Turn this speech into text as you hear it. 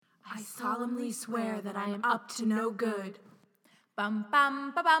solemnly swear that I am up to no good. Bum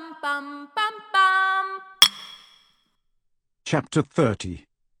bum ba bum bum bum bum. Chapter 30.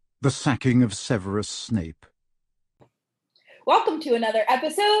 The Sacking of Severus Snape. Welcome to another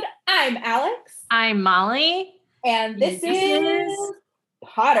episode. I'm Alex. I'm Molly. And this is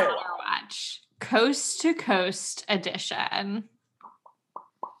Potter Watch. Coast to Coast edition.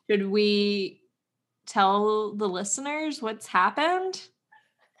 Should we tell the listeners what's happened?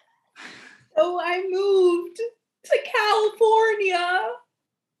 So I moved to California.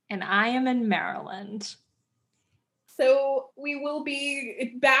 And I am in Maryland. So we will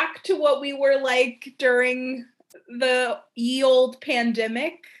be back to what we were like during the ye old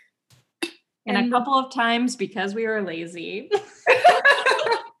pandemic. And a couple of times because we were lazy.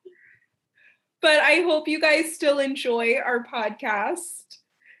 But I hope you guys still enjoy our podcast.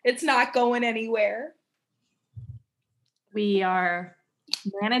 It's not going anywhere. We are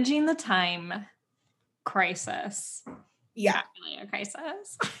managing the time crisis. Yeah. Not really a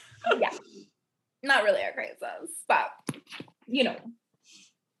crisis. Yeah. Not really a crisis, but you know.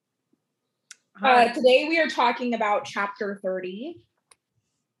 Today we are talking about chapter 30.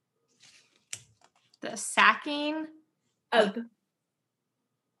 The sacking of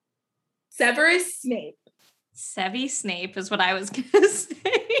Severus Snape. Sevy Snape is what I was going to say.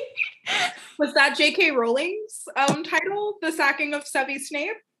 Was that J.K. Rowling's title? The Sacking of Sevy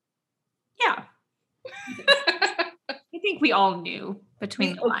Snape? Yeah. I think we all knew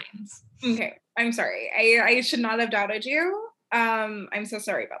between the lines. Okay. I'm sorry. I should not have doubted you. I'm so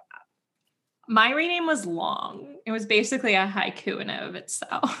sorry about that. My reading was long. It was basically a haiku in and of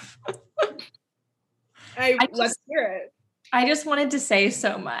itself. Let's hear it. I just wanted to say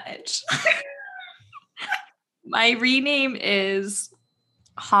so much. My rename is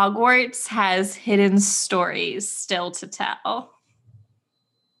Hogwarts has hidden stories still to tell.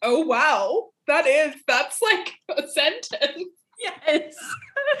 Oh, wow. That's like a sentence. Yes.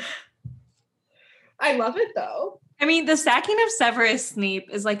 I love it though. I mean, the sacking of Severus Snape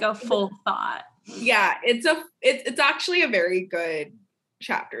is like a full thought. Yeah, it's actually a very good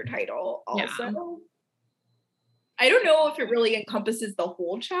chapter title also. Yeah. I don't know if it really encompasses the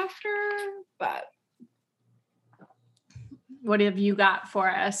whole chapter, but what have you got for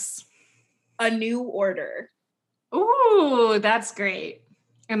us? A New Order. Ooh, that's great.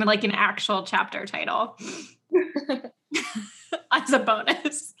 And then like an actual chapter title. As a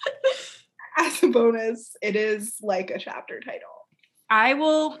bonus. As a bonus, it is like a chapter title. I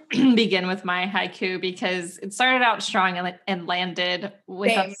will begin with my haiku because it started out strong and landed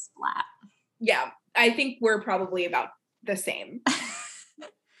with a splat. Yeah, I think we're probably about the same.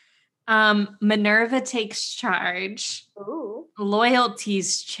 Minerva takes charge. Ooh.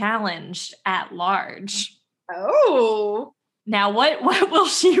 Loyalty's challenged at large. Oh. Now what will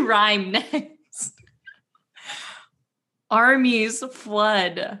she rhyme next? Armies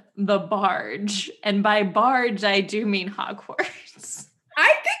flood the barge. And by barge, I do mean Hogwarts. I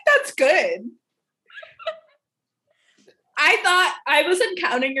think that's good. I thought I wasn't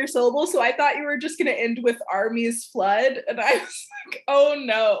counting your syllables, so I thought you were just going to end with armies flood. And I was like, oh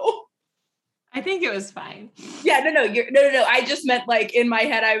no. I think it was fine. Yeah, no. I just meant like in my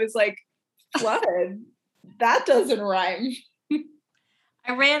head, I was like, flood. That doesn't rhyme.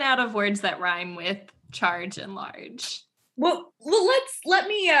 I ran out of words that rhyme with charge and large. Well, let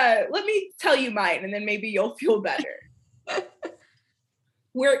me tell you mine, and then maybe you'll feel better.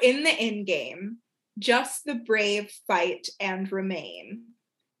 We're in the end game. Just the brave fight and remain.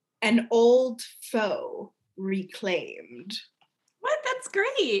 An old foe reclaimed. What? That's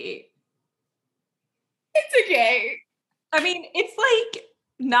great. It's okay. I mean, it's like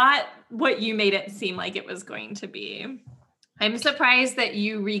not what you made it seem like it was going to be. I'm surprised that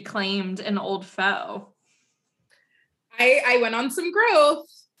you reclaimed an old foe. I went on some growth.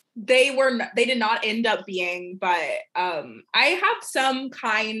 They did not end up being, but I have some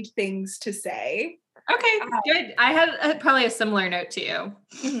kind things to say. Okay, good. I had probably a similar note to you.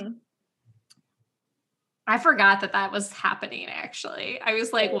 Mm-hmm. I forgot that was happening, actually. I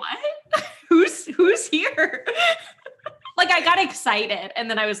was like, what? Who's here? Like, I got excited, and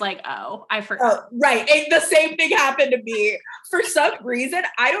then I was like, oh, I forgot. Oh, right. And the same thing happened to me. For some reason,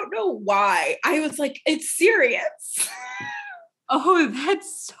 I don't know why. I was like, it's Sirius. Oh,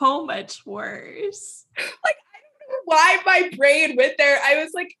 that's so much worse. Like, I don't know why my brain went there. I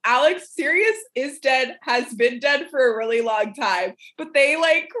was like, Alex, Sirius is dead, has been dead for a really long time. But they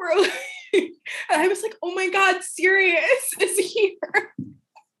like were like, and I was like, oh my God, Sirius is here.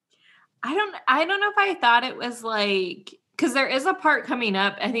 I don't know if I thought it was like, because there is a part coming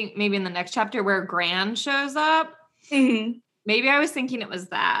up, I think maybe in the next chapter where Gran shows up. Mm-hmm. Maybe I was thinking it was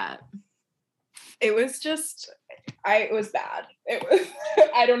that. it was just, it was bad. It was,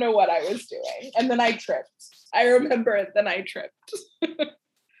 I don't know what I was doing. And then I tripped. I remember it, then I tripped.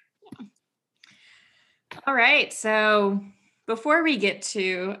 All right. So before we get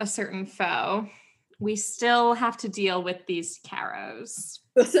to a certain foe, we still have to deal with these Caros.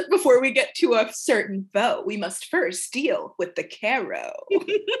 Before we get to a certain foe, we must first deal with the Caro.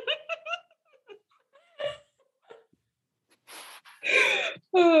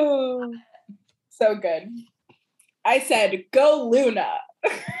 Oh, so good. I said, go Luna.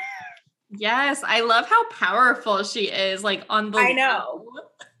 Yes, I love how powerful she is, like on the I know. low.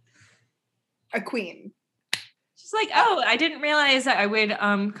 A queen. She's like, oh, I didn't realize that I would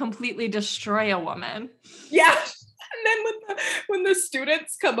completely destroy a woman. Yeah. And then when the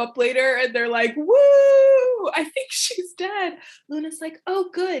students come up later and they're like, woo, I think she's dead. Luna's like, oh,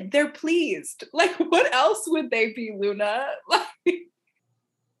 good. They're pleased. Like, what else would they be, Luna? Like,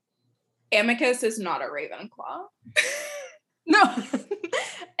 Amicus is not a Ravenclaw. No,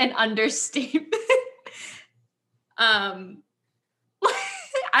 an understatement. I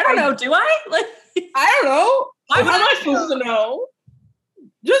don't know. Do I? Like, I don't know. Why How would am I I supposed to know?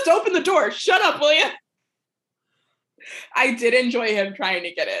 Just open the door. Shut up, will you? I did enjoy him trying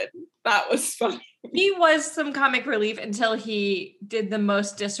to get in. That was funny. he was some comic relief until he did the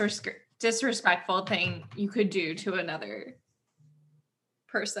most disrespectful thing you could do to another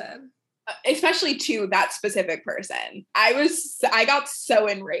person. Especially to that specific person. I got so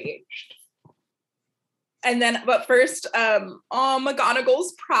enraged. And then, but first,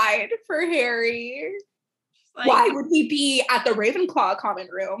 McGonagall's pride for Harry. Like, Why would he be at the Ravenclaw common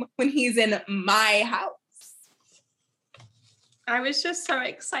room when he's in my house? I was just so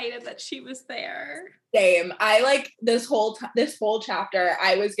excited that she was there. Same. I like this whole chapter.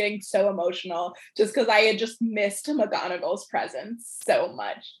 I was getting so emotional just because I had just missed McGonagall's presence so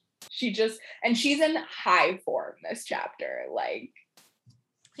much. She's in high form this chapter. Like,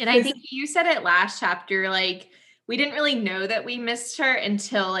 and I think you said it last chapter. Like, we didn't really know that we missed her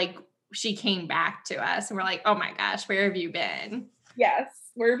until like she came back to us, and we're like, oh my gosh, where have you been? Yes,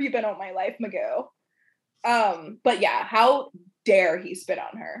 where have you been all my life, Magoo? But yeah, how dare he spit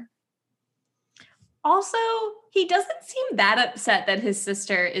on her? Also, he doesn't seem that upset that his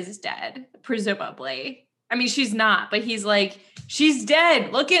sister is dead, presumably. I mean, she's not, but he's like, she's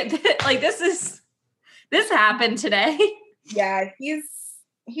dead. Look at this. Like, this happened today. Yeah,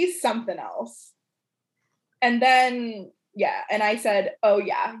 he's something else. And then, yeah, and I said, oh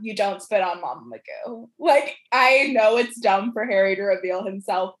yeah, you don't spit on Mama Magoo. Like, I know it's dumb for Harry to reveal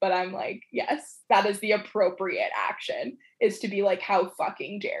himself, but I'm like, yes, that is the appropriate action, is to be like, how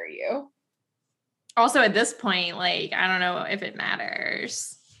fucking dare you? Also, at this point, like, I don't know if it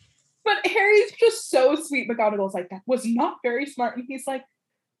matters. But Harry's just so sweet. McGonagall's like, that was not very smart. And he's like,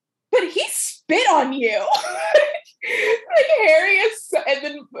 but he spit on you. Like, Harry is so, and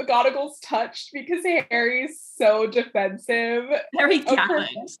then McGonagall's touched because Harry's so defensive. Very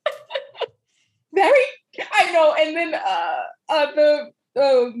gallant. Very, I know. And then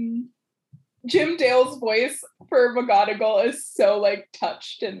the Jim Dale's voice for McGonagall is so like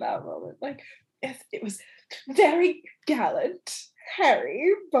touched in that moment. Like, yes, it was very gallant,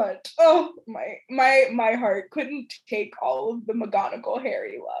 Harry, but oh, my heart couldn't take all of the McGonagall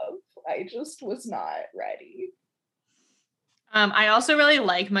Harry love. I just was not ready. I also really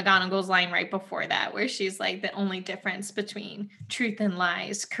like McGonagall's line right before that, where she's like, the only difference between truth and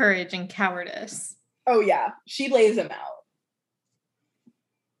lies, courage and cowardice. Oh yeah, she lays him out.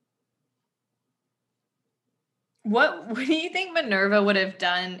 What do you think Minerva would have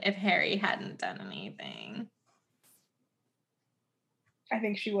done if Harry hadn't done anything? I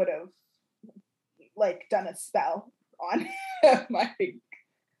think she would have like done a spell on him. I think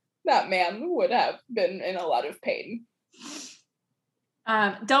that man would have been in a lot of pain.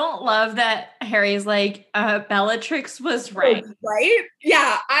 Don't love that Harry's like, Bellatrix was right. Right?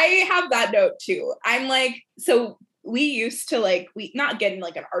 Yeah, I have that note too. I'm like, so we used to like, we not get in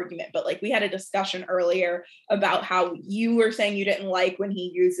like an argument, but like we had a discussion earlier about how you were saying you didn't like when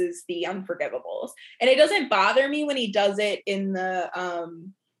he uses the unforgivables. And it doesn't bother me when he does it in the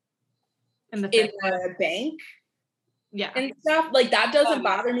bank. Yeah. And stuff. Like that doesn't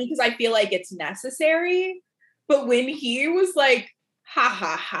bother me because I feel like it's necessary. But when he was like, ha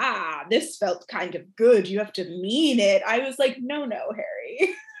ha ha, this felt kind of good, you have to mean it, I was like, no,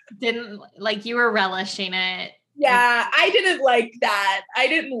 Harry. Didn't like, you were relishing it. Yeah, I didn't like that. I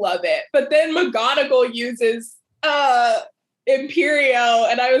didn't love it. But then McGonagall uses Imperio,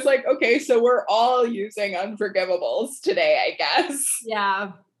 and I was like, okay, so we're all using unforgivables today, I guess.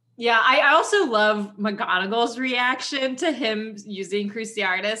 Yeah. Yeah, I also love McGonagall's reaction to him using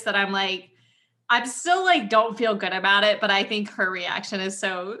Cruciatus, that I'm like, I'm still like, don't feel good about it, but I think her reaction is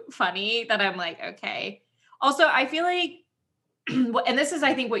so funny that I'm like, okay. Also, I feel like, and this is,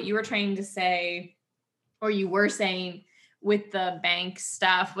 I think, what you were trying to say, or you were saying with the bank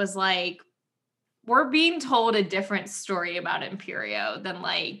stuff was like, we're being told a different story about Imperio than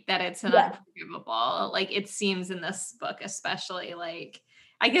like that it's an unforgivable. Like it seems in this book, especially like,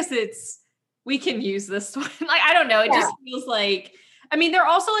 I guess we can use this one. Like, I don't know. It just feels like, I mean, they're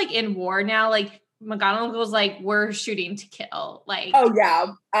also like in war now. Like McGonagall's like, we're shooting to kill. Like, oh yeah.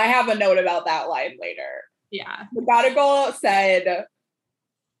 I have a note about that line later. Yeah. McGonagall said,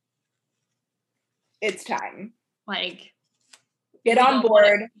 it's time. Like, get on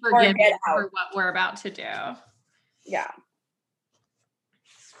board or get out. For what we're about to do. Yeah.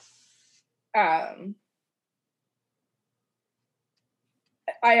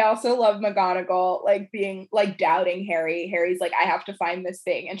 I also love McGonagall like being like doubting Harry. Harry's like, I have to find this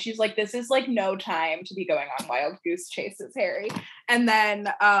thing. And she's like, this is like no time to be going on wild goose chases, Harry. And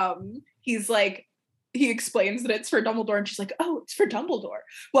then he's like, he explains that it's for Dumbledore, and she's like, oh, it's for Dumbledore.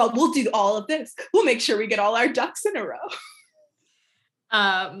 Well, we'll do all of this. We'll make sure we get all our ducks in a row.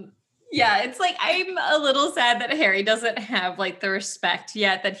 Yeah, it's like, I'm a little sad that Harry doesn't have like the respect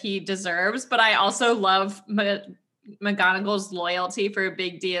yet that he deserves, but I also love McGonagall's loyalty for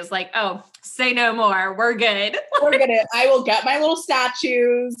Big D is like, oh, say no more. We're good. I will get my little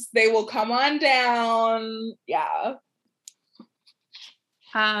statues. They will come on down. Yeah.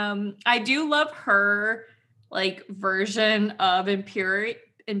 I do love her like version of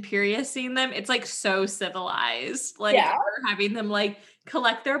Imperia seeing them. It's like so civilized. Like her having them like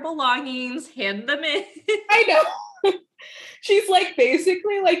collect their belongings, hand them in. I know. She's like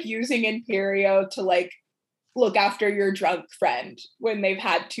basically like using Imperio to like look after your drunk friend when they've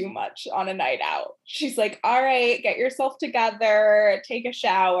had too much on a night out. She's like, all right, get yourself together, take a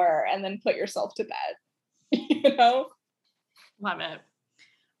shower, and then put yourself to bed. You know? Love it.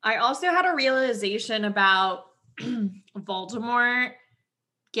 I also had a realization about Voldemort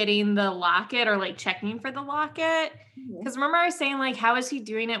getting the locket or like checking for the locket. Because remember I was saying like, how is he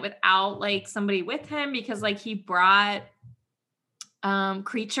doing it without like somebody with him? Because like he brought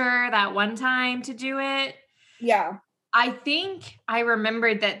Creature that one time to do it. Yeah. I think I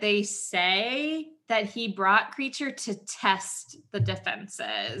remembered that they say that he brought Creature to test the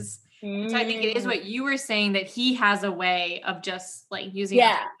defenses. So I think it is what you were saying, that he has a way of just like using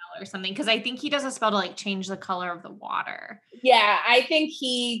a spell or something. Because I think he does a spell to like change the color of the water. Yeah, I think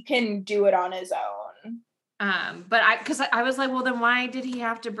he can do it on his own. But I was like, well, then why did he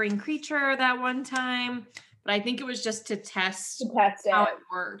have to bring Creature that one time? But I think it was just to test how it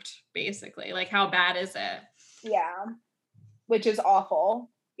worked, basically. Like, how bad is it? Yeah, which is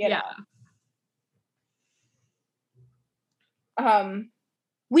awful. You know?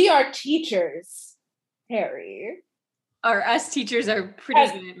 We are teachers, Harry. Or us teachers are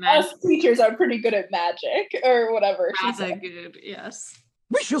pretty good at magic. Us teachers are pretty good at magic, or whatever. Good, yes.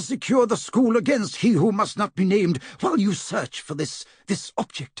 We shall secure the school against he who must not be named while you search for this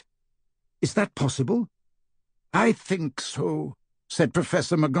object. Is that possible? I think so, said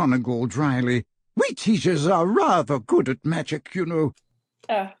Professor McGonagall dryly. We teachers are rather good at magic, you know.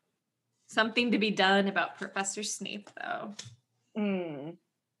 Something to be done about Professor Snape, though.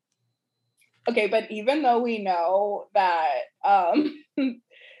 Okay, but even though we know that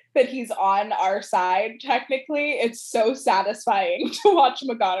that he's on our side, technically, it's so satisfying to watch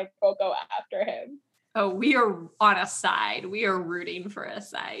McGonagall go after him. Oh, we are on a side. We are rooting for a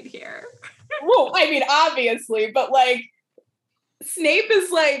side here. Well, I mean, obviously, but like, Snape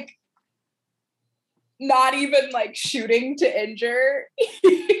is like not even like shooting to injure.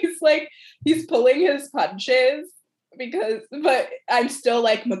 he's pulling his punches. But I'm still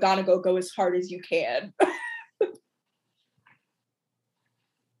like, McGonagall, go as hard as you can.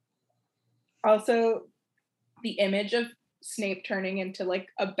 Also, the image of Snape turning into like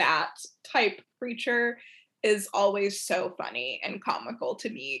a bat type creature is always so funny and comical to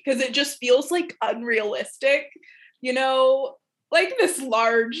me, because it just feels like unrealistic, you know, like this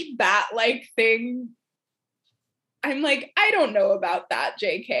large bat-like thing. I'm like, I don't know about that,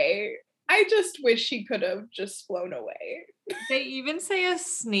 JK. I just wish he could have just flown away. They even say a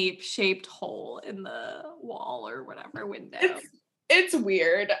Snape-shaped hole in the wall or whatever window. It's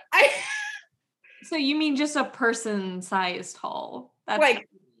weird. So you mean just a person-sized hole? That's like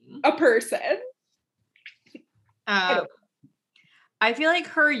a person. I feel like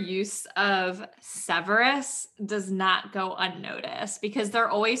her use of Severus does not go unnoticed, because they're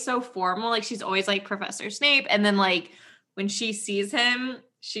always so formal. Like, she's always like Professor Snape, and then like when she sees him,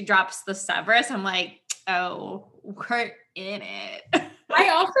 she drops the Severus. I'm like, oh, we're in it. I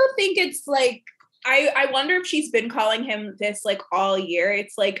also think it's like I wonder if she's been calling him this like all year.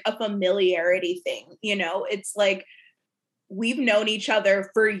 It's like a familiarity thing, you know? It's like, we've known each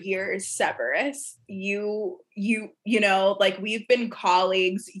other for years, Severus. You know, like we've been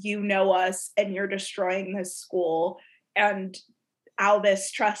colleagues, you know us, and you're destroying this school. And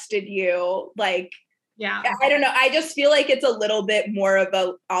Albus trusted you. Like, Yeah. I don't know. I just feel like it's a little bit more of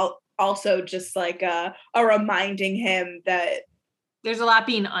also just like a reminding him that There's a lot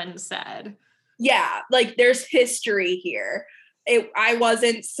being unsaid. yeah, like there's history here. I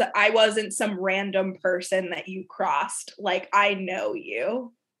wasn't some random person that you crossed. Like, I know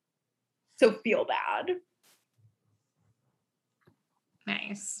you. So feel bad.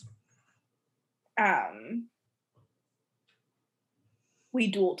 Nice. We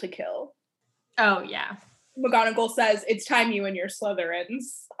duel to kill. Oh, yeah. McGonagall says, it's time you and your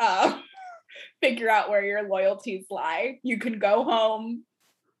Slytherins figure out where your loyalties lie. You can go home,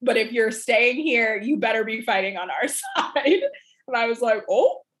 but if you're staying here, you better be fighting on our side. And I was like,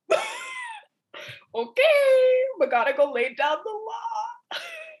 oh, okay. McGonagall laid down the law.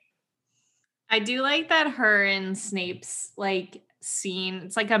 I do like that her and Snape's like scene.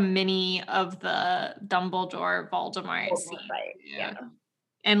 It's like a mini of the Dumbledore Voldemort scene. Right. Yeah.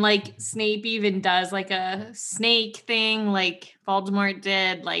 And like Snape even does like a snake thing like Voldemort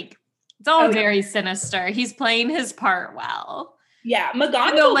did. Like it's all very sinister. He's playing his part well. Yeah, McGonagall.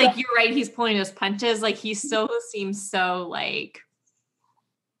 Even though, like, you're right, he's pulling his punches. Like, he still seems so, like,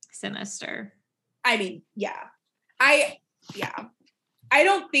 sinister. I mean, yeah. I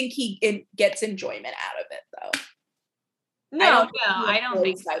don't think he gets enjoyment out of it, though. No, I don't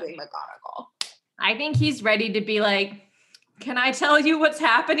think so. McGonagall. I think he's ready to be like, can I tell you what's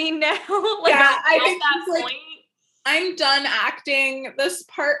happening now? Like, yeah, I at think that like, point. I'm done acting this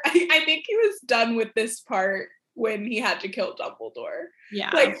part. I think he was done with this part when he had to kill Dumbledore.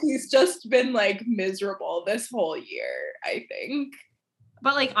 Yeah. Like, he's just been, like, miserable this whole year, I think.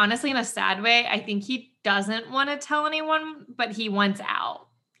 But, like, honestly, in a sad way, I think he doesn't want to tell anyone, but he wants out.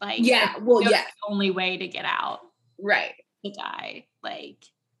 Like, yeah, well, yeah. The only way to get out. Right. To die. Like,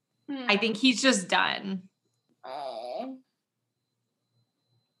 I think he's just done. Oh.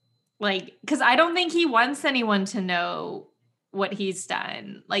 Like, because I don't think he wants anyone to know what he's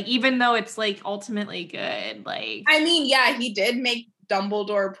done. Like, even though it's, like, ultimately good. Like, I mean, yeah, he did make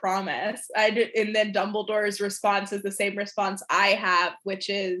Dumbledore promise. And then Dumbledore's response is the same response I have, which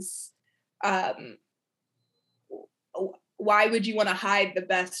is, why would you want to hide the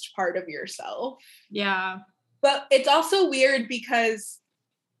best part of yourself? Yeah. But it's also weird because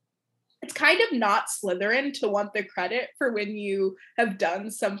it's kind of not Slytherin to want the credit for when you have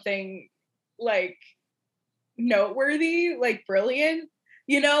done something, like, noteworthy, like, brilliant.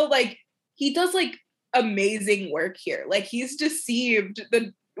 You know, like, he does, like, amazing work here. Like, he's deceived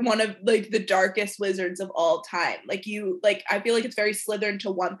one of, like, the darkest wizards of all time. Like, I feel like it's very Slytherin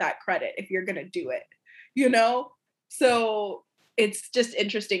to want that credit if you're gonna do it, you know? So it's just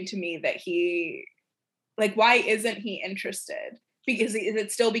interesting to me that he, like, why isn't he interested? Because is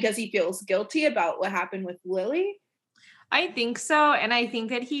it still because he feels guilty about what happened with Lily? I think so. And I think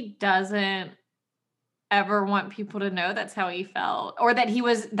that he doesn't ever want people to know that's how he felt, or that he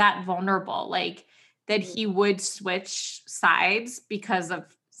was that vulnerable, like that he would switch sides because of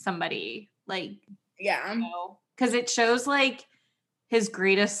somebody, like, yeah, because it shows like his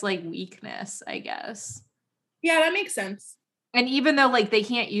greatest like weakness, I guess. Yeah, that makes sense. And even though like they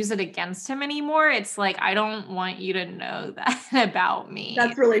can't use it against him anymore, it's like, I don't want you to know that about me.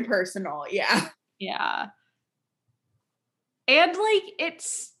 That's really personal. Yeah. Yeah. And like,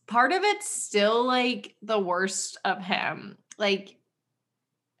 it's part of it's still like the worst of him. Like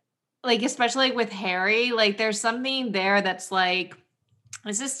especially like with Harry, like there's something there that's like,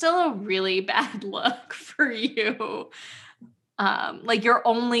 this is still a really bad look for you. Like you're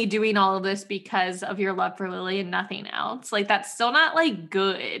only doing all of this because of your love for Lily and nothing else. Like that's still not like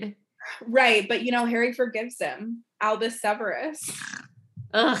good. Right. But you know, Harry forgives him. Albus Severus.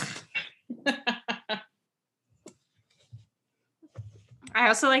 Ugh. I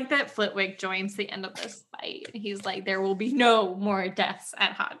also like that Flitwick joins the end of this fight. He's like, there will be no more deaths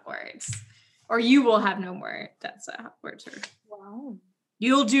at Hogwarts. Or you will have no more deaths at Hogwarts. Or wow.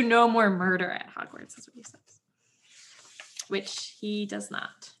 You'll do no more murder at Hogwarts, is what he says. Which he does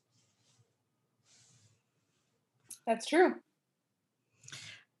not. That's true.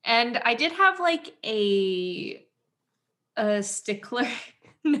 And I did have like a stickler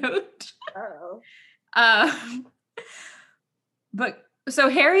note. Oh. But so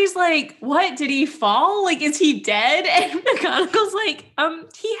Harry's like, what? Did he fall? Like, is he dead? And McGonagall's like,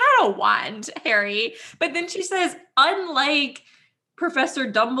 he had a wand, Harry. But then she says, unlike Professor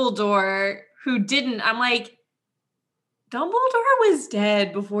Dumbledore, who didn't. I'm like, Dumbledore was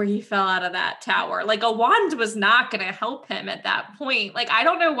dead before he fell out of that tower. Like, a wand was not going to help him at that point. Like, I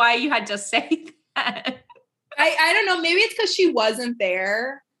don't know why you had to say that. I don't know. Maybe it's because she wasn't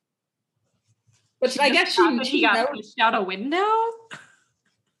there. But I guess he got pushed out a window.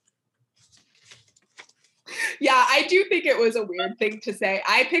 Yeah, I do think it was a weird thing to say.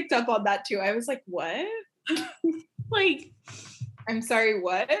 I picked up on that too. I was like, what? Like, I'm sorry,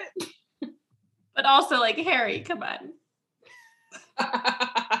 what? But also, like, Harry, come on.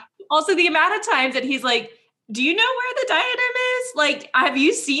 Also, the amount of times that he's like, do you know where the diadem is? Like, have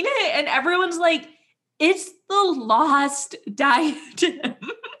you seen it? And everyone's like, it's the lost diadem.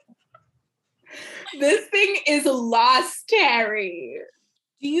 This thing is lost, Harry.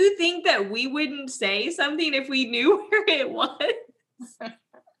 Do you think that we wouldn't say something if we knew where it was?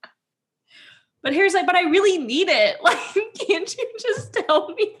 But Harry's like, but I really need it. Like, can't you just tell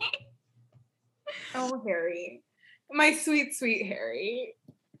me? Oh, Harry. My sweet, sweet Harry.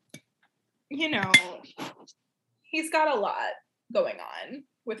 You know, he's got a lot going on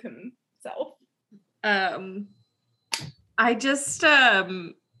with himself. I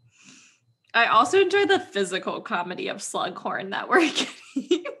also enjoy the physical comedy of Slughorn that we're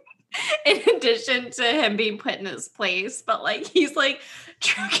getting. In addition to him being put in his place, but like he's like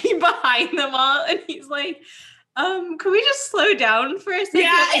trucking behind them all, and he's like, "Can we just slow down for a second?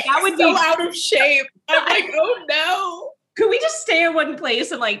 Yeah, like, that would so be out of shape." I'm like, "Oh no! Could we just stay in one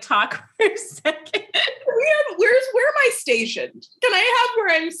place and like talk for a second?" Where am I stationed? Can I have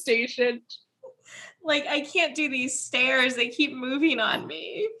where I'm stationed? Like, I can't do these stairs; they keep moving on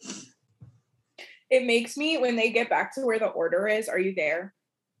me. It makes me, when they get back to where the order is, are you there?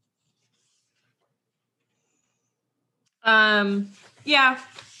 Yeah.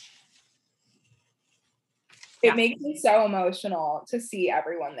 It makes me so emotional to see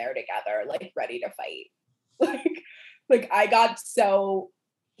everyone there together, like ready to fight. Like I got so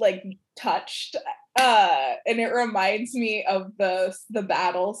like touched. And it reminds me of the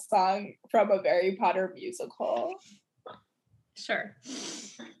battle song from a Harry Potter musical. Sure.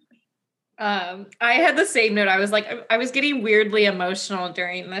 I had the same note. I was like, I was getting weirdly emotional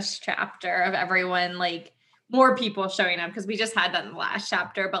during this chapter of everyone, like more people showing up, because we just had that in the last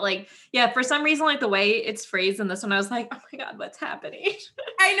chapter. But like, yeah, for some reason, like the way it's phrased in this one, I was like, oh my God, what's happening?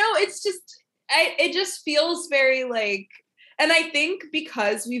 I know, it's just, it just feels very like, and I think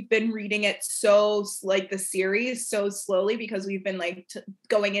because we've been reading it so, like the series so slowly, because we've been like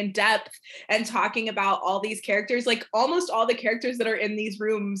going in depth and talking about all these characters, like almost all the characters that are in this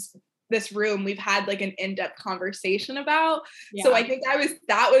room, we've had like an in-depth conversation about. Yeah. So I think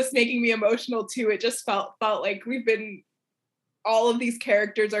that was making me emotional too. It just felt like all of these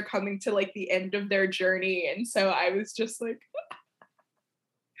characters are coming to like the end of their journey. And so I was just like,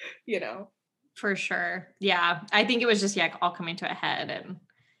 you know. For sure. Yeah. I think it was just, all coming to a head. And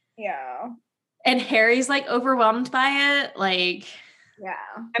yeah. And Harry's like overwhelmed by it. Like, yeah.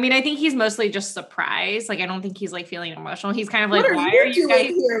 I mean, I think he's mostly just surprised. Like, I don't think he's like feeling emotional. He's kind of like, why are you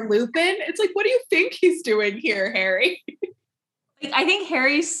doing here, Lupin? It's like, what do you think he's doing here, Harry? Like, I think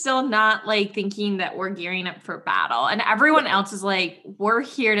Harry's still not like thinking that we're gearing up for battle. And everyone else is like, we're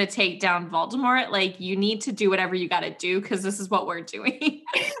here to take down Voldemort. Like, you need to do whatever you got to do because this is what we're doing.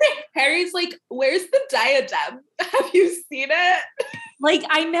 Harry's like, where's the diadem? Have you seen it? Like,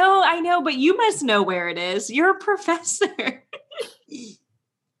 I know, but you must know where it is. You're a professor.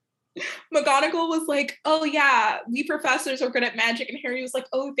 McGonagall was like, oh yeah, we professors are good at magic. And Harry was like,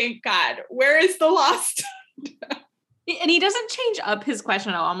 oh, thank God. Where is the lost? And he doesn't change up his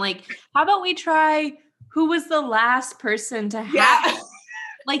question at all. I'm like, how about we try who was the last person to have it?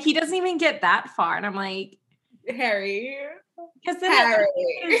 Like, he doesn't even get that far. And I'm like, Harry. Because then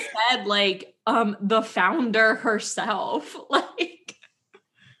it said like the founder herself. Like,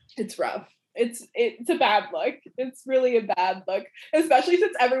 it's rough. It's a bad look. It's really a bad look, especially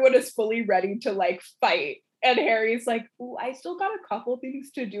since everyone is fully ready to like fight, and Harry's like, "Ooh, I still got a couple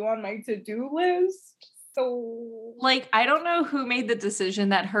things to do on my to-do list." So, like, I don't know who made the decision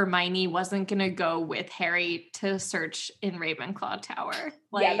that Hermione wasn't going to go with Harry to search in Ravenclaw Tower.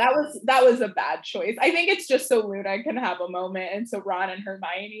 Like, yeah, that was a bad choice. I think it's just so Luna can have a moment, and so Ron and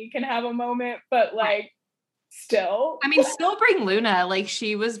Hermione can have a moment, but like. Still, I mean, still bring Luna. Like,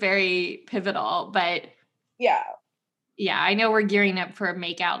 she was very pivotal, but yeah, I know we're gearing up for a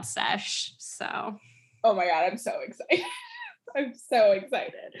makeout sesh. So, oh my God, I'm so excited. I'm so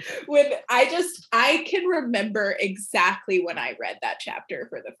excited. When I can remember exactly when I read that chapter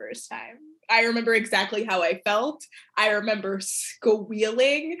for the first time. I remember exactly how I felt. I remember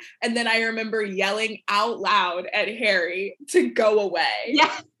squealing, and then I remember yelling out loud at Harry to go away.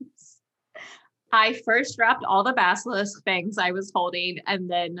 Yes. I first dropped all the basilisk things I was holding and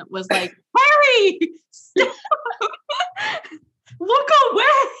then was like, Harry, stop! Look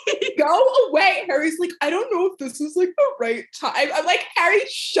away. Go away. Harry's like, I don't know if this is like the right time. I'm like, Harry,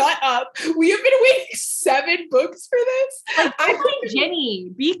 shut up. We have been waiting 7 books for this. Like, I'm like,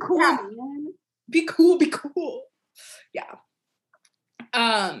 Jenny, be cool, man. Be cool, be cool. Yeah.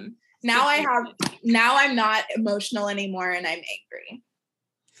 Now I'm not emotional anymore and I'm angry.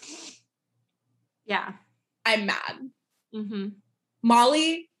 Yeah. I'm mad. Mm-hmm.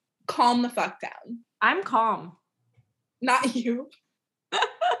 Molly, calm the fuck down. I'm calm. Not you.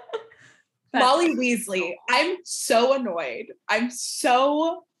 Molly Weasley. I'm so annoyed. I'm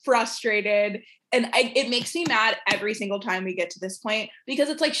so frustrated. And it makes me mad every single time we get to this point because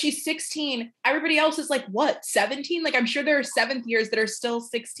it's like she's 16. Everybody else is like, what, 17? Like, I'm sure there are 7th years that are still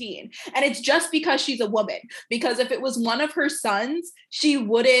 16. And it's just because she's a woman. Because if it was one of her sons, she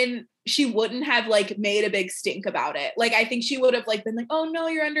wouldn't have like made a big stink about it. Like, I think she would have like been like, oh no,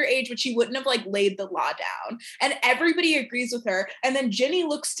 you're underage, but she wouldn't have like laid the law down. And everybody agrees with her. And then Ginny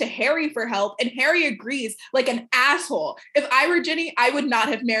looks to Harry for help and Harry agrees like an asshole. If I were Ginny, I would not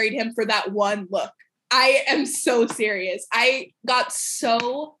have married him for that one look. I am so serious. I got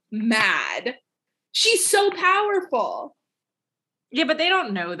so mad. She's so powerful. Yeah, but they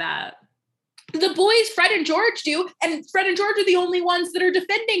don't know that. The boys, Fred and George, do, and Fred and George are the only ones that are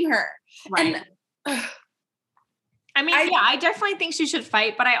defending her. Right. And, I mean, I definitely think she should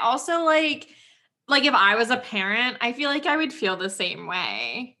fight, but I also like if I was a parent, I feel like I would feel the same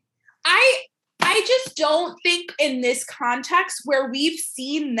way. I just don't think in this context where we've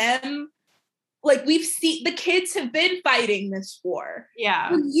seen them, like the kids have been fighting this war.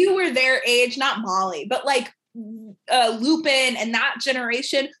 Yeah. When you were their age, not Molly, but like Lupin and that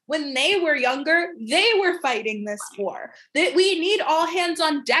generation, when they were younger, they were fighting this war. That we need all hands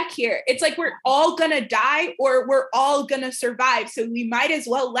on deck here. It's like we're all gonna die or we're all gonna survive. So we might as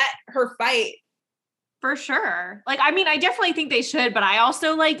well let her fight. For sure. Like, I mean, I definitely think they should, but I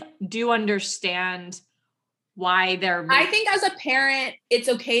also like do understand why they're. I think as a parent, it's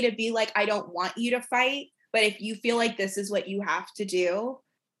okay to be like, I don't want you to fight, but if you feel like this is what you have to do,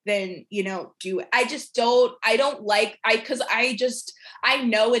 then, you know, do it. I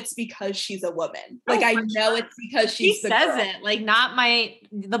know it's because she's a woman. Like, I know it's because she's she says it, like,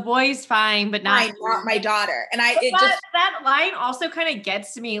 the boy's fine, but not my daughter. And that line also kind of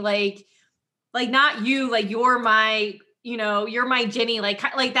gets to me, like not you, like you're my Ginny, like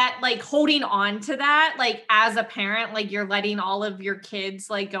that, like holding on to that, like as a parent, like you're letting all of your kids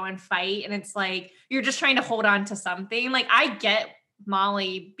like go and fight. And it's like, you're just trying to hold on to something. Like, I get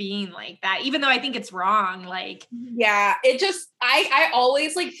Molly being like that, even though I think it's wrong. Like, yeah, it just, I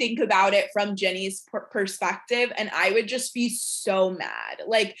always like think about it from Jenny's perspective, and I would just be so mad.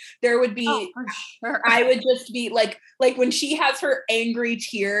 Like, there would be, for sure. I would just be like when she has her angry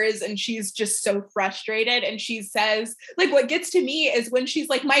tears and she's just so frustrated, and she says, like, what gets to me is when she's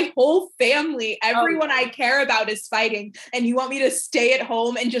like, my whole family, everyone I care about is fighting, and you want me to stay at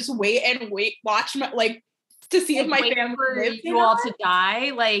home and just watch my, like, to see if my family lives, you all to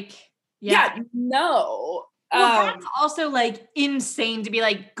die. Like, yeah, no. Well, that's also like insane to be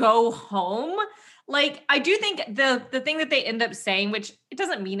like, go home. Like, I do think the thing that they end up saying, which it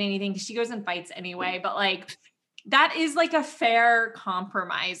doesn't mean anything because she goes and fights anyway, but like, that is like a fair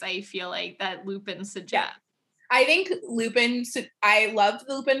compromise. I feel like that Lupin suggests. Yeah. I think I love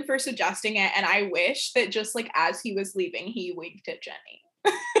Lupin for suggesting it. And I wish that just like, as he was leaving, he winked at Jenny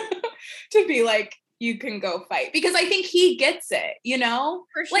to be like, you can go fight, because I think he gets it, you know?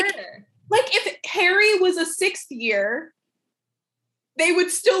 For sure. Like if Harry was a 6th year, they would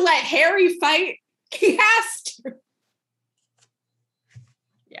still let Harry fight. He has to.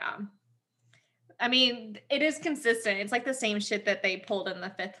 Yeah. I mean, it is consistent. It's like the same shit that they pulled in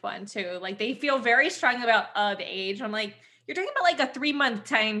the 5th one too. Like, they feel very strong about the age. I'm like, you're talking about like a 3-month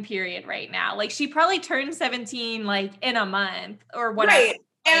time period right now. Like, she probably turned 17 like in a month or whatever. Right.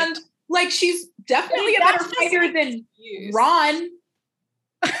 And like, she's definitely a better fighter than Ron.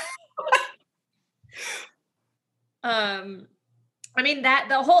 I mean, that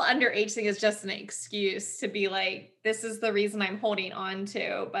the whole underage thing is just an excuse to be like, this is the reason I'm holding on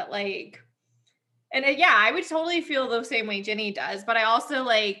to. But like, and yeah, I would totally feel the same way Ginny does. But I also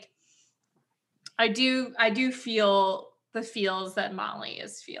like, I do feel the feels that Molly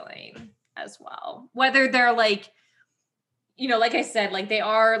is feeling as well. Whether they're like, you know, like I said, like they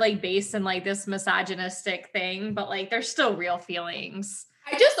are like based in like this misogynistic thing, but like they're still real feelings.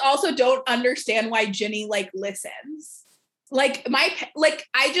 I just also don't understand why Ginny like listens. Like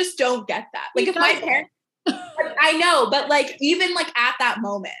I just don't get that. Like, if my parents, I know, but like even like at that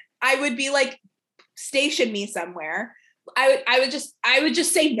moment, I would be like, station me somewhere, I would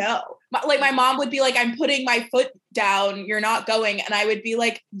just say no. Like my mom would be like, I'm putting my foot down, you're not going. And I would be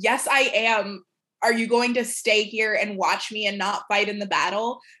like, yes, I am. Are you going to stay here and watch me and not fight in the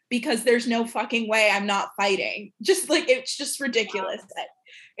battle? Because there's no fucking way I'm not fighting. Just like, it's just ridiculous.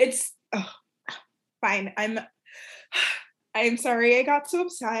 It's fine. I'm sorry I got so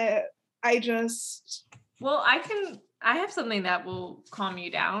upset. Well, I have something that will calm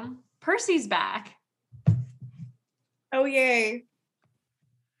you down. Percy's back. Oh, yay.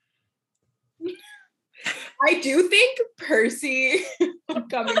 I do think Percy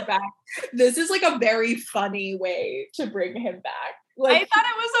coming back, this is like a very funny way to bring him back. Like, I thought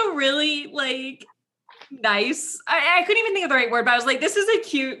it was a really like nice, I couldn't even think of the right word, but I was like, this is a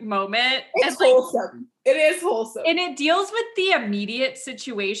cute moment. It's wholesome. It is wholesome. And it deals with the immediate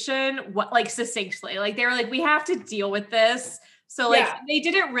situation, like succinctly. Like they were like, we have to deal with this. So like they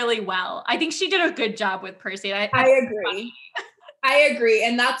did it really well. I think she did a good job with Percy. I agree. I agree.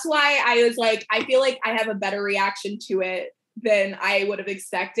 And that's why I was like, I feel like I have a better reaction to it than I would have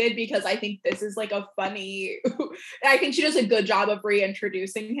expected, because I think this is like a funny, I think she does a good job of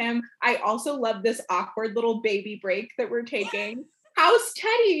reintroducing him. I also love this awkward little baby break that we're taking. How's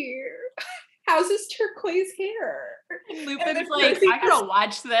Teddy? How's his turquoise hair? And Lupin's like, I gotta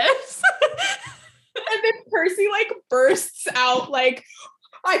watch this. And then Percy like bursts out like,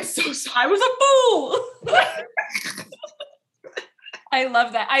 I'm so sorry. I was a fool. I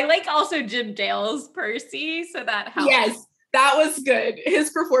love that. I like also Jim Dale's Percy, so that helps. Yes, that was good.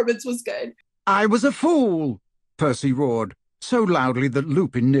 His performance was good. I was a fool, Percy roared, so loudly that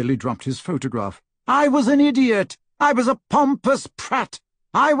Lupin nearly dropped his photograph. I was an idiot. I was a pompous prat.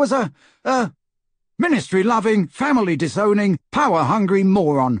 I was a ministry-loving, family-disowning, power-hungry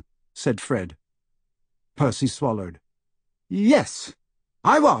moron, said Fred. Percy swallowed. Yes,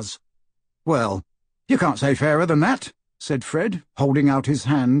 I was. Well, you can't say fairer than that, said Fred, holding out his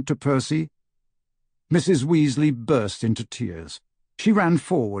hand to Percy. Mrs. Weasley burst into tears. She ran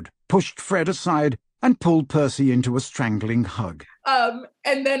forward, pushed Fred aside, and pulled Percy into a strangling hug.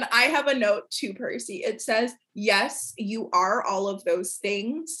 And then I have a note to Percy. It says, yes, you are all of those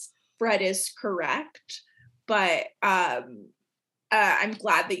things. Fred is correct. But I'm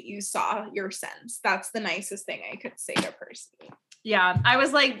glad that you saw your sense. That's the nicest thing I could say to Percy. Yeah, I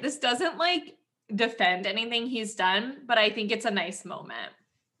was like, this doesn't like defend anything he's done, but I think it's a nice moment.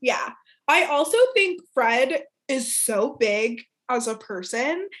 Yeah. I also think Fred is so big as a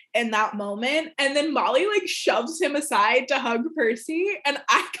person in that moment. And then Molly like shoves him aside to hug Percy. And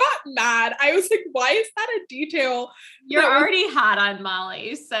I got mad. I was like, why is that a detail? You're already hot on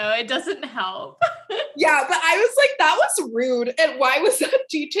Molly, so it doesn't help. Yeah, but I was like, that was rude. And why was that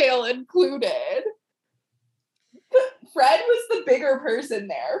detail included? Fred was the bigger person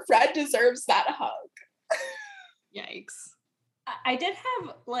there. Fred deserves that hug. Yikes. I did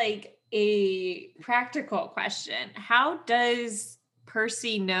have like a practical question. How does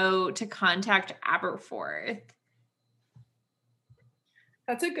Percy know to contact Aberforth?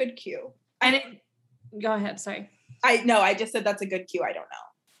 That's a good cue. Go ahead, sorry. I just said that's a good cue. I don't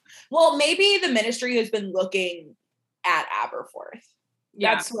know. Well, maybe the ministry has been looking at Aberforth.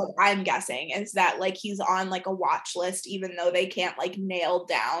 Yeah. That's what I'm guessing, is that like he's on like a watch list, even though they can't like nail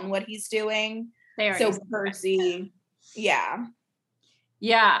down what he's doing. So Percy, yeah.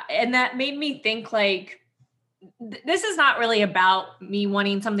 Yeah, and that made me think like, this is not really about me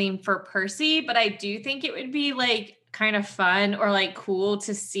wanting something for Percy, but I do think it would be like kind of fun or like cool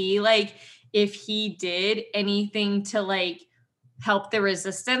to see like if he did anything to like help the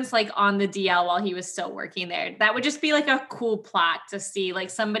resistance like on the DL while he was still working there. That would just be like a cool plot to see, like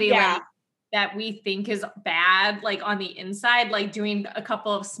somebody like that we think is bad, like on the inside, like doing a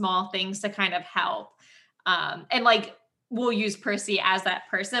couple of small things to kind of help. And like, we'll use Percy as that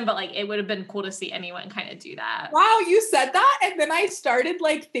person, but like, it would have been cool to see anyone kind of do that. Wow, you said that? And then I started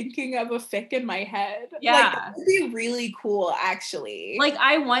like thinking of a fic in my head. Yeah. Like, that would be really cool, actually. Like,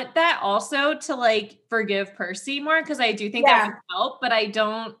 I want that also to like forgive Percy more, because I do think that would help, but it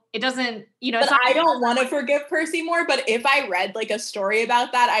doesn't, you know. But I don't want to forgive Percy more, but if I read like a story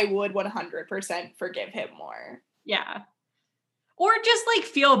about that, I would 100% forgive him more. Yeah. Or just like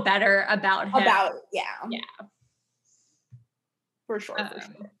feel better about him. Yeah. For sure.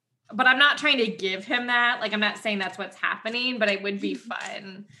 But I'm not trying to give him that. Like, I'm not saying that's what's happening, but it would be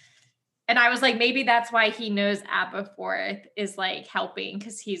fun. And I was like, maybe that's why he knows Aberforth is like helping,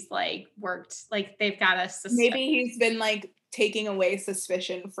 because he's like worked, like they've got a suspicion. Maybe he's been like taking away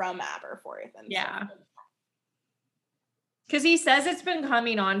suspicion from Aberforth. And yeah. Because he says it's been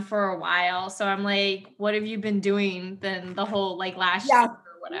coming on for a while. So I'm like, what have you been doing then the whole like last year or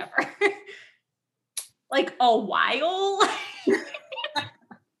whatever? Like a while?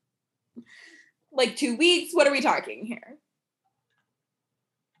 Like 2 weeks? What are we talking here?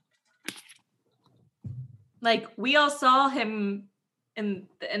 Like, we all saw him in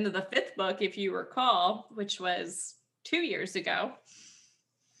the end of the 5th book, if you recall, which was 2 years ago.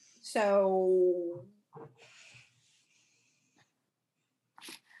 So,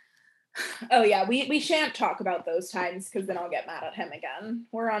 oh yeah, we shan't talk about those times because then I'll get mad at him again.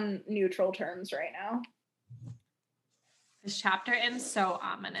 We're on neutral terms right now. This chapter ends so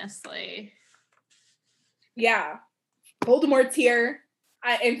ominously. Yeah. Voldemort's here.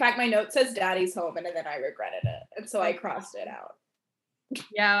 In fact, my note says Daddy's home, and then I regretted it. And so I crossed it out.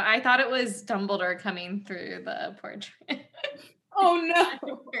 Yeah, I thought it was Dumbledore coming through the portrait. Oh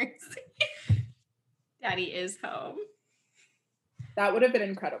no. Daddy is home. That would have been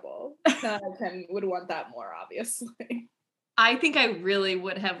incredible. Ken would want that more, obviously. I think I really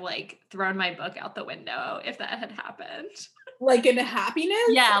would have like thrown my book out the window if that had happened. Like in happiness?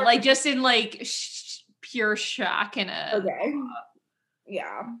 Yeah, like just in like pure shock and a okay.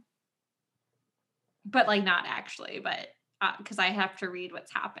 Yeah. But like not actually, but because I have to read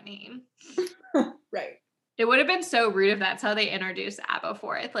what's happening. Right. It would have been so rude if that's how they introduce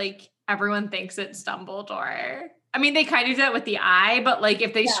Aberforth. Like everyone thinks it's Dumbledore. I mean, they kind of do that with the eye, but like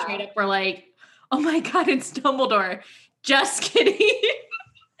if they straight up were like, "Oh my God, it's Dumbledore," just kidding.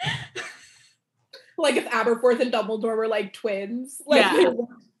 Like if Aberforth and Dumbledore were like twins, like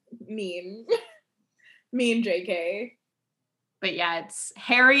mean JK. But yeah, it's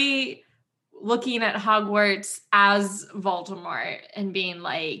Harry looking at Hogwarts as Voldemort and being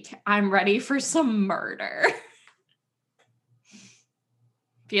like, I'm ready for some murder.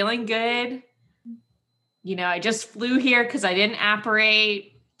 Feeling good. You know, I just flew here because I didn't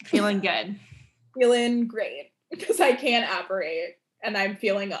apparate. Feeling good. Feeling great because I can't apparate and I'm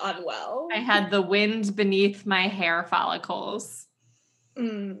feeling unwell. I had the wind beneath my hair follicles.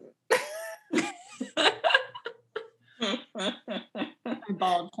 Mm. My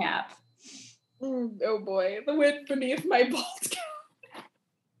bald cap. Oh boy, the wind beneath my bald cap.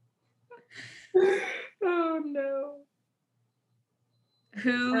 Oh no.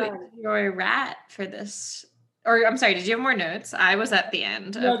 Who is your rat for this? Or I'm sorry, did you have more notes? I was at the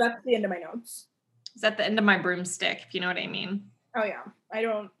end. No, that's the end of my notes. It's at the end of my broomstick, if you know what I mean. Oh yeah.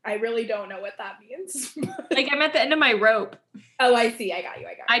 I really don't know what that means. Like I'm at the end of my rope. Oh, I see. I got you.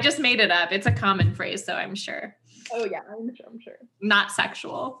 I just made it up. It's a common phrase, so I'm sure. Oh yeah, I'm sure. Not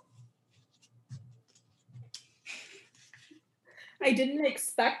sexual. I didn't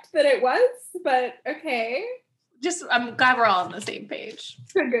expect that it was, but okay. Just I'm glad we're all on the same page.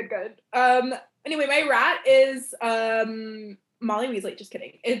 Good. Anyway, my rat is Molly Weasley. Just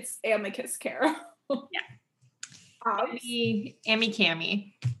kidding. It's Amicus Carol. Yeah. Amy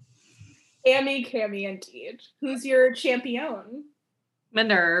Cammy. Amy Cammy, indeed. Who's your champion?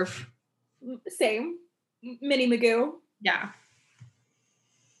 Minerve. Same. Minnie Magoo. Yeah.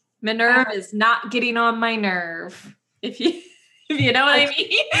 Minerve is not getting on my nerve. If you know what I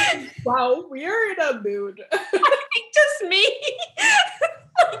mean. Wow, we're in a mood. I think just me.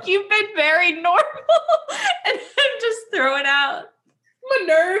 Like you've been very normal, and I'm just throwing out.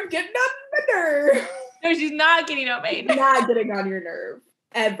 Minerve, getting on my nerve. No, she's not getting on my nerve. Not getting on your nerve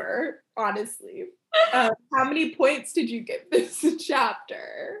ever, honestly. How many points did you give this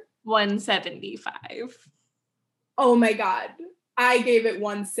chapter? 175. Oh my God, I gave it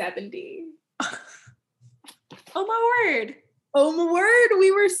 170. Oh my word. Oh my word,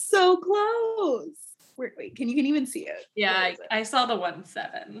 we were so close. Wait, can you even see it? Yeah, I saw the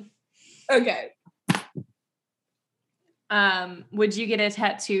 1.7. Okay. Would you get a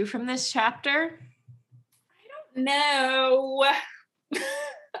tattoo from this chapter? I don't know.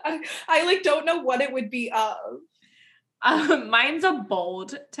 I like don't know what it would be of. Mine's a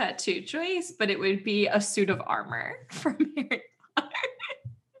bold tattoo choice, but it would be a suit of armor from Harry Potter.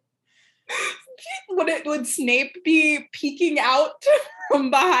 Would Snape be peeking out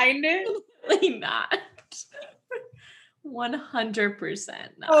from behind it? Really not. 100%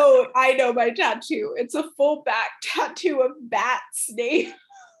 not. Oh, I know my tattoo. It's a full back tattoo of Bat Snape.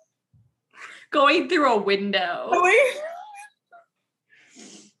 Going through a window.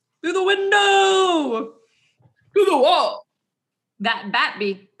 Through the window! Through the wall! That bat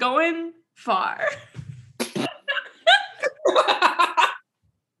be going far.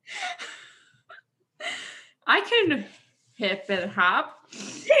 I can hip and hop.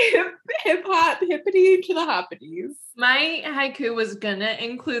 Hip hop, hippity to the hoppities. My haiku was gonna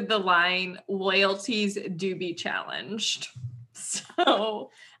include the line, loyalties do be challenged. So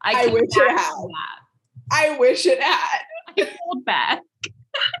I wish it had. I wish it had. I pulled back.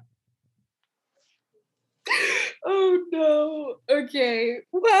 Okay.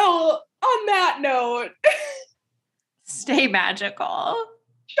 Well, on that note, Stay magical.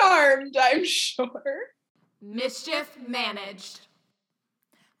 charmed, I'm sure. Mischief managed.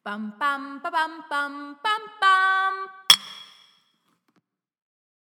 Bum bum ba bum bum bum.